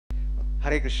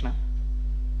Hare Krishna.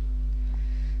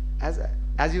 As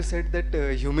as you said that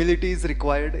humility is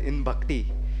required in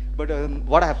bhakti, but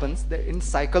what happens that in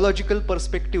psychological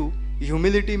perspective,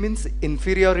 humility means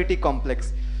inferiority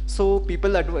complex. So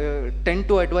people tend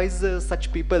to advise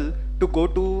such people to go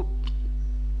to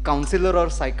counselor or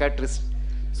psychiatrist.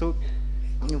 So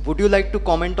would you like to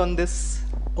comment on this?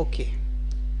 Okay,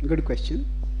 good question.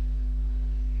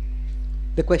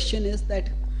 The question is that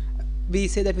we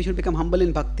say that we should become humble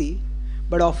in bhakti,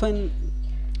 but often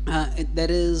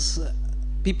there is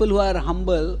people who are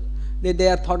humble, they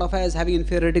are thought of as having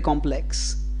inferiority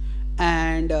complex,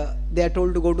 and they are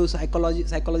told to go to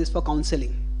psychologists for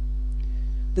counseling.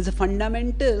 There's a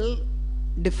fundamental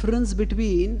difference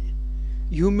between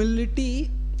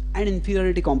humility and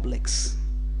inferiority complex.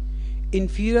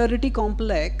 Inferiority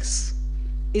complex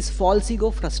is false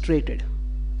ego frustrated.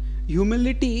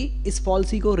 Humility is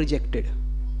false ego rejected.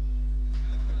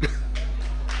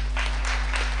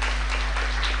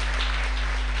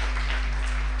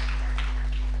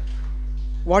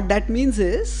 What that means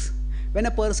is, when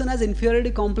a person has inferiority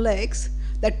complex,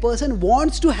 that person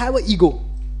wants to have an ego.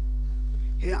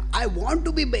 Yeah, I want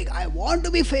to be big, I want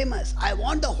to be famous, I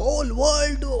want the whole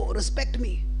world to respect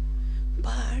me.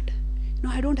 But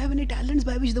I don't have any talents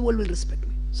by which the world will respect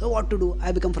me. So what to do?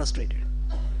 I become frustrated.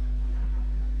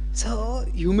 So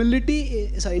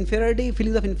humility, inferiority,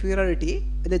 feelings of inferiority,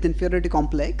 that inferiority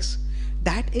complex,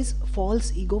 that is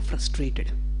false ego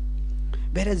frustrated.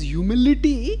 Whereas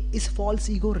humility is false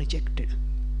ego rejected.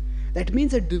 That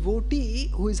means a devotee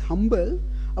who is humble,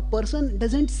 a person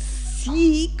doesn't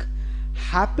seek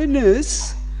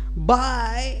happiness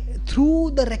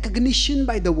through the recognition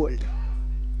by the world.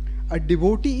 A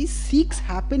devotee seeks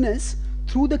happiness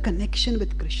through the connection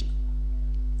with Krishna.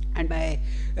 And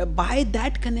by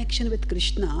that connection with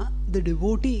Krishna, the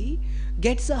devotee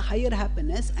gets a higher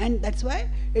happiness, and that's why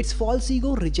it's false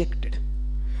ego rejected.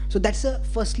 So that's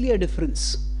firstly a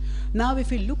difference. Now if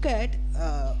we look at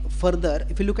further,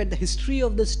 if we look at the history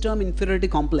of this term inferiority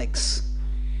complex,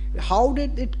 how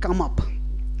did it come up?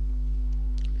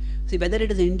 See, whether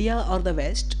it is India or the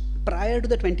West, prior to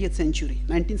the 20th century,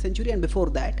 19th century and before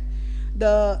that,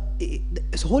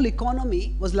 this whole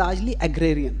economy was largely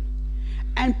agrarian.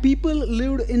 And people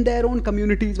lived in their own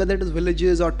communities, whether it is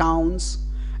villages or towns,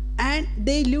 and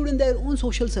they lived in their own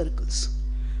social circles.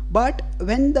 But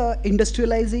when the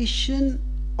industrialization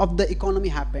of the economy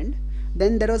happened,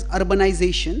 then there was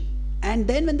urbanization, and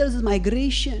then when there was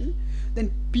migration,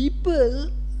 then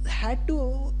people had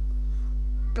to,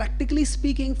 practically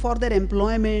speaking, for their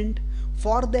employment,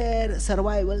 for their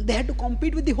survival, they had to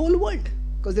compete with the whole world,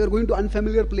 because they were going to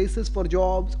unfamiliar places for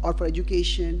jobs or for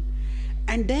education.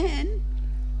 And then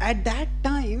at that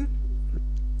time,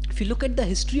 if you look at the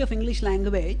history of English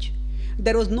language,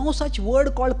 there was no such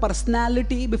word called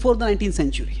personality before the 19th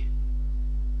century.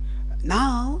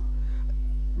 Now,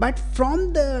 but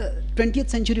from the 20th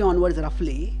century onwards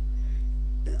roughly,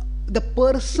 the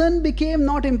person became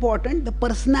not important, the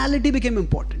personality became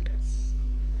important.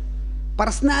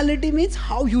 Personality means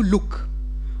how you look.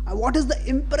 What is the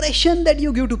impression that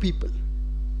you give to people?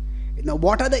 Now,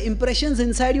 what are the impressions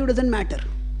inside you doesn't matter.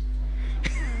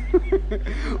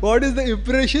 What is the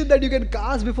impression that you can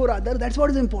cast before others? That's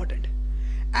what is important.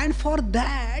 And for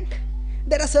that,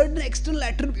 there are certain external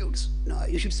attributes. No,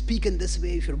 you should speak in this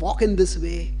way, you should walk in this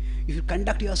way, you should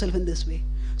conduct yourself in this way.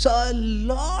 So a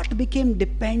lot became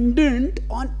dependent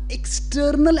on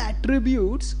external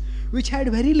attributes which had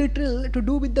very little to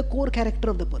do with the core character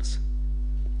of the person.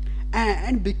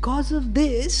 And because of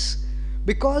this,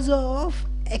 because of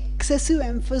excessive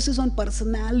emphasis on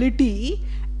personality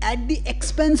at the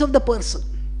expense of the person,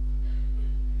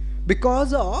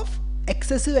 because of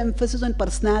excessive emphasis on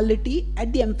personality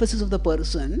at the emphasis of the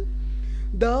person,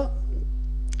 the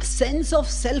sense of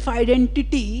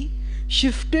self-identity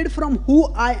shifted from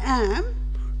who I am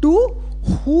to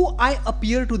who I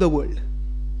appear to the world.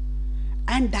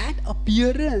 And that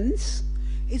appearance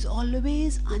is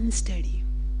always unsteady.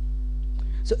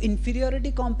 So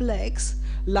inferiority complex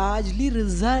largely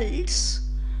results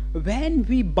when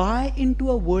we buy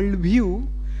into a worldview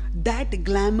that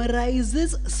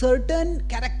glamorizes certain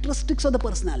characteristics of the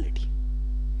personality.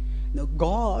 Now,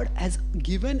 God has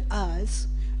given us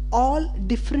all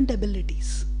different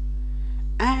abilities,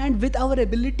 and with our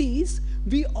abilities,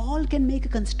 we all can make a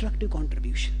constructive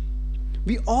contribution.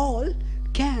 We all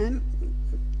can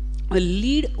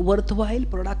lead worthwhile,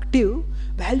 productive,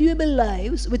 valuable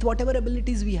lives with whatever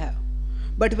abilities we have.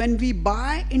 But when we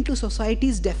buy into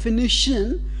society's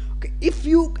definition, okay, if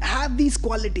you have these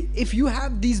qualities, if you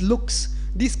have these looks,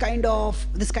 this kind of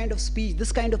speech,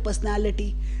 this kind of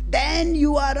personality, then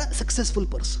you are a successful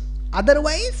person.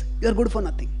 Otherwise, you are good for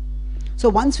nothing. So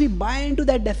once we buy into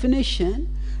that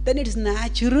definition, then it's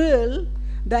natural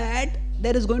that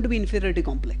there is going to be inferiority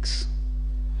complex.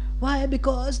 Why?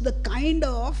 Because the kind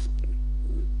of,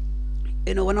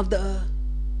 one of the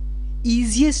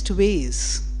easiest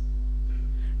ways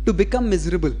to become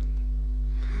miserable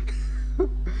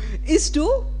is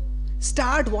to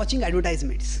start watching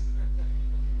advertisements.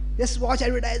 Just watch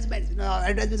advertisements,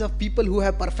 advertisements of people who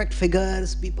have perfect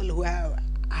figures, people who have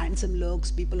handsome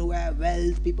looks, people who have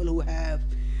wealth, people who have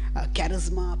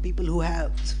charisma, people who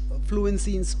have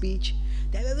fluency in speech.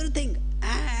 They have everything.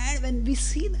 And when we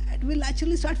see that, we'll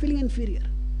actually start feeling inferior.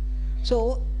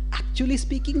 So, actually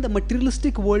speaking, the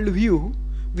materialistic worldview,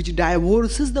 which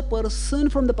divorces the person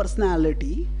from the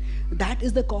personality, that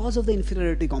is the cause of the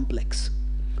inferiority complex.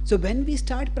 So, when we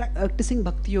start practicing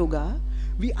Bhakti Yoga,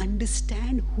 we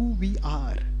understand who we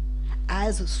are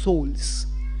as souls.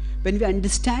 When we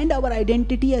understand our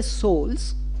identity as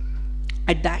souls,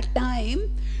 at that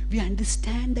time we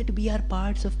understand that we are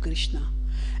parts of Krishna,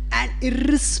 and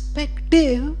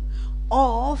irrespective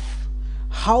of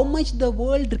how much the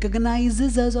world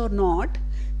recognizes us or not,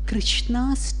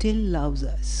 Krishna still loves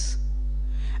us.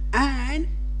 And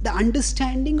the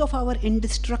understanding of our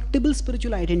indestructible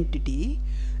spiritual identity,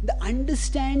 the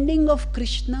understanding of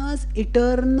Krishna's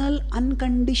eternal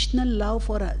unconditional love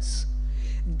for us,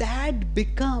 that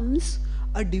becomes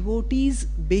a devotee's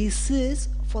basis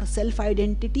for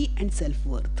self-identity and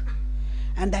self-worth.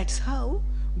 And that's how,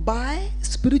 by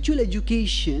spiritual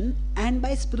education and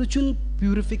by spiritual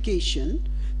purification,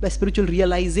 by spiritual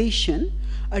realization,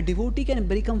 a devotee can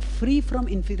become free from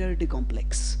inferiority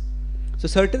complex. So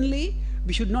certainly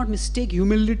we should not mistake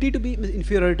humility to be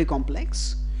inferiority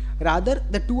complex. Rather,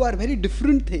 the two are very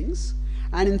different things,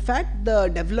 and in fact the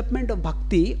development of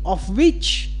bhakti, of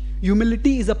which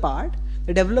humility is a part,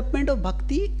 the development of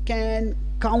bhakti can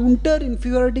counter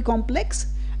inferiority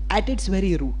complex at its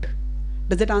very root.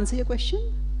 Does that answer your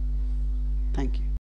question? Thank you.